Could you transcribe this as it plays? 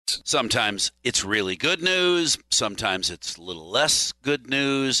Sometimes it's really good news. Sometimes it's a little less good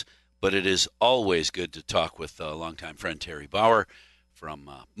news. But it is always good to talk with longtime friend Terry Bauer from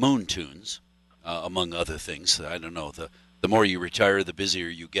Moon Tunes, among other things. I don't know. The more you retire, the busier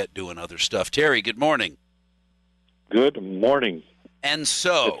you get doing other stuff. Terry, good morning. Good morning. And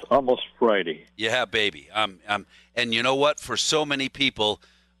so it's almost Friday. Yeah, baby. And you know what? For so many people,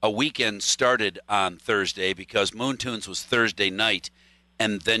 a weekend started on Thursday because Moon Tunes was Thursday night,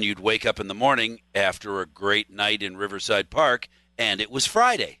 and then you'd wake up in the morning after a great night in Riverside Park, and it was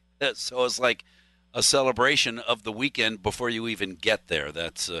Friday. So it's like a celebration of the weekend before you even get there.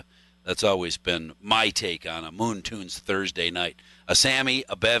 That's always been my take on a Moon Tunes Thursday night. A Sammy,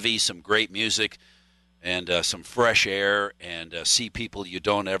 a bevy, some great music, and some fresh air, and see people you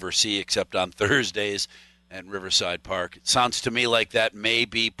don't ever see except on Thursdays at Riverside Park. It sounds to me like that may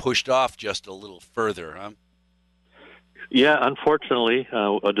be pushed off just a little further, huh? Yeah, unfortunately,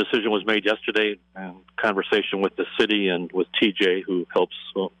 a decision was made yesterday in conversation with the city and with TJ, who helps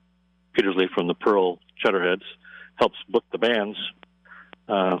Petersley from the Pearl Cheddarheads, helps book the bands.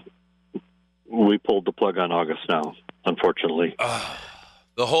 We pulled the plug on August now, unfortunately.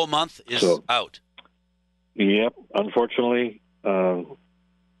 The whole month is out. Yep, unfortunately,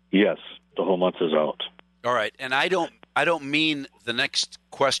 yes, the whole month is out. All right, and I don't mean the next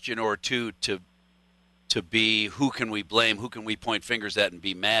question or two to be who can we blame, who can we point fingers at and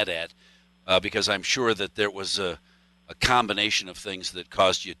be mad at, because I'm sure that there was a combination of things that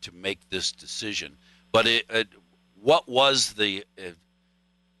caused you to make this decision. But what was the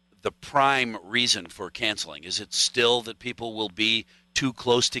prime reason for canceling? Is it still that people will be too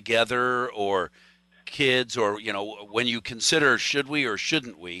close together, or kids, or when you consider should we or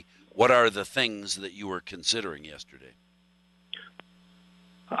shouldn't we, what are the things that you were considering yesterday?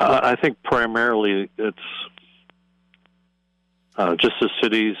 I think primarily it's just the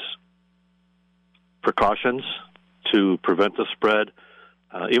city's precautions to prevent the spread.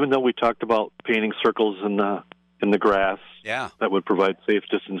 Even though we talked about painting circles in the grass, that would provide safe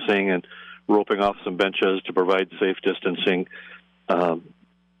distancing, and roping off some benches to provide safe distancing.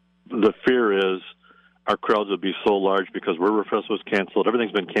 The fear is our crowds would be so large because Riverfest was canceled.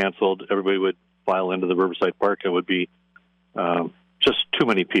 Everything's been canceled. Everybody would file into the Riverside Park. It would be just too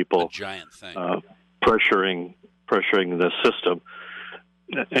many people. A giant thing. Pressuring the system.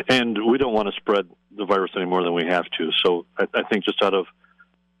 And we don't want to spread the virus any more than we have to. So I think just out of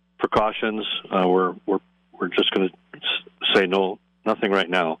precautions, we're just going to say nothing right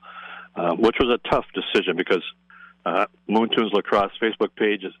now, which was a tough decision because Moon Tunes Lacrosse Facebook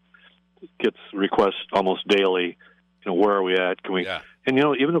page gets requests almost daily. Where are we at? Can we? Yeah. And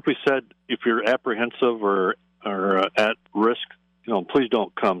even if we said if you're apprehensive or at risk, please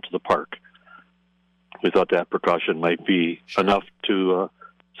don't come to the park. We thought that precaution might be enough to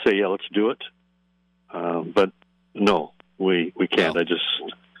say, yeah, let's do it. But no, we can't. No.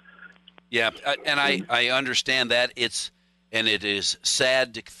 Yeah, and I understand that. It is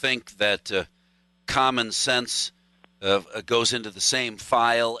sad to think that common sense goes into the same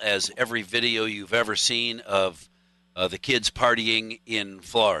file as every video you've ever seen of the kids partying in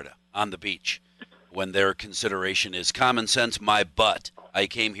Florida on the beach, when their consideration is common sense, my butt. I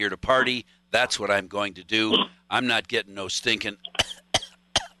came here to party. That's what I'm going to do. I'm not getting no stinking,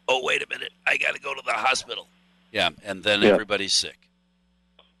 oh, wait a minute, I got to go to the hospital. Yeah, and then everybody's sick.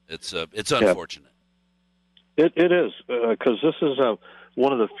 It's unfortunate. It is, because this is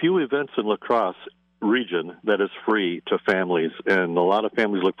one of the few events in La Crosse region that is free to families, and a lot of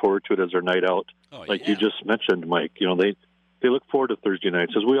families look forward to it as their night out. You just mentioned, Mike. They look forward to Thursday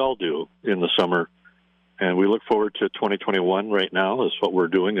nights, as we all do in the summer, and we look forward to 2021 right now is what we're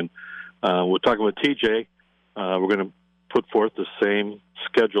doing. And we're talking with TJ. We're going to put forth the same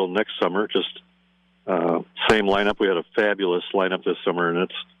schedule next summer, just same lineup. We had a fabulous lineup this summer, and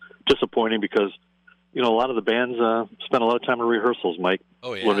it's disappointing because a lot of the bands spend a lot of time in rehearsals, Mike,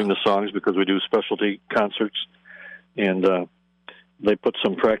 learning the songs, because we do specialty concerts, and they put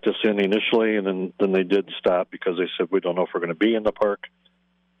some practice in initially, and then they did stop because they said, we don't know if we're going to be in the park.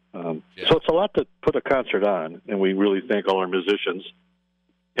 So it's a lot to put a concert on, and we really thank all our musicians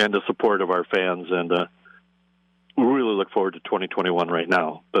and the support of our fans, and we really look forward to 2021 right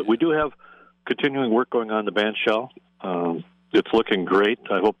now. But we do have continuing work going on the band shell. It's looking great.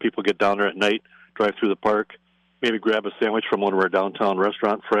 I hope people get down there at night, drive through the park, maybe grab a sandwich from one of our downtown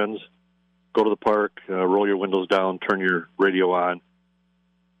restaurant friends, go to the park, roll your windows down, turn your radio on,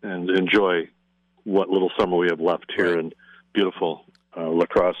 and enjoy what little summer we have left here in beautiful La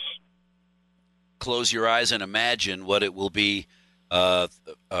Crosse. Close your eyes and imagine what it will be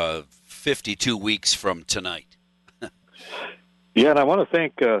 52 weeks from tonight. Yeah, and I want to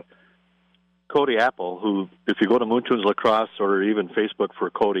thank Cody Apple, who, if you go to Moontunes Lacrosse or even Facebook for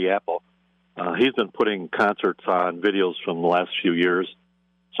Cody Apple, he's been putting concerts on videos from the last few years.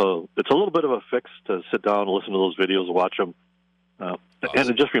 So it's a little bit of a fix to sit down and listen to those videos and watch them. Awesome. And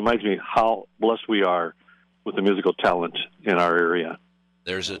it just reminds me how blessed we are with the musical talent in our area.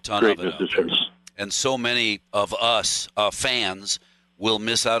 There's a ton of it out there. And so many of us fans will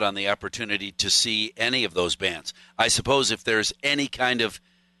miss out on the opportunity to see any of those bands. I suppose if there's any kind of,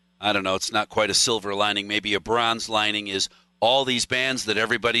 I don't know, it's not quite a silver lining, maybe a bronze lining, is all these bands that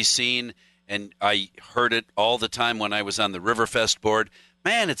everybody's seen, and I heard it all the time when I was on the Riverfest board.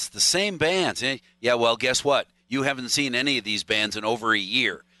 Man, it's the same bands. Yeah, well, guess what? You haven't seen any of these bands in over a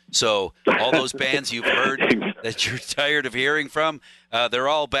year. So all those bands you've heard that you're tired of hearing from, they're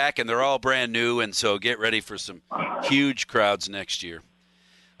all back and they're all brand new, and so get ready for some huge crowds next year.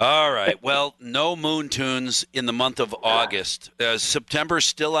 All right. Well, no Moontunes in the month of August. September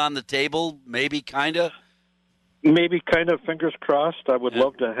still on the table, maybe, kind of? Maybe kind of, fingers crossed. I would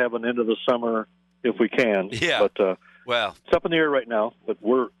love to have an end of the summer if we can. Yeah. But well, it's up in the air right now, but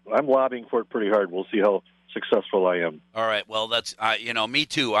I'm lobbying for it pretty hard. We'll see how successful I am. All right. Well, that's me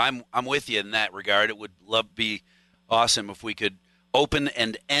too. I'm with you in that regard. It would be awesome if we could open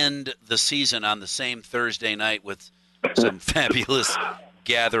and end the season on the same Thursday night with some fabulous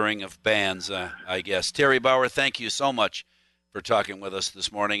gathering of bands, I guess. Terry Bauer, thank you so much for talking with us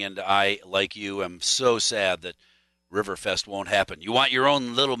this morning, and I, like you, am so sad that Riverfest won't happen. You want your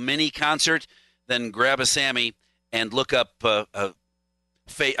own little mini concert? Then grab a Sammy and look up on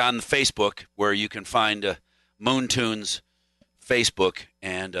Facebook, where you can find Moontunes Facebook,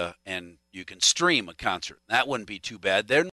 and you can stream a concert. That wouldn't be too bad. They're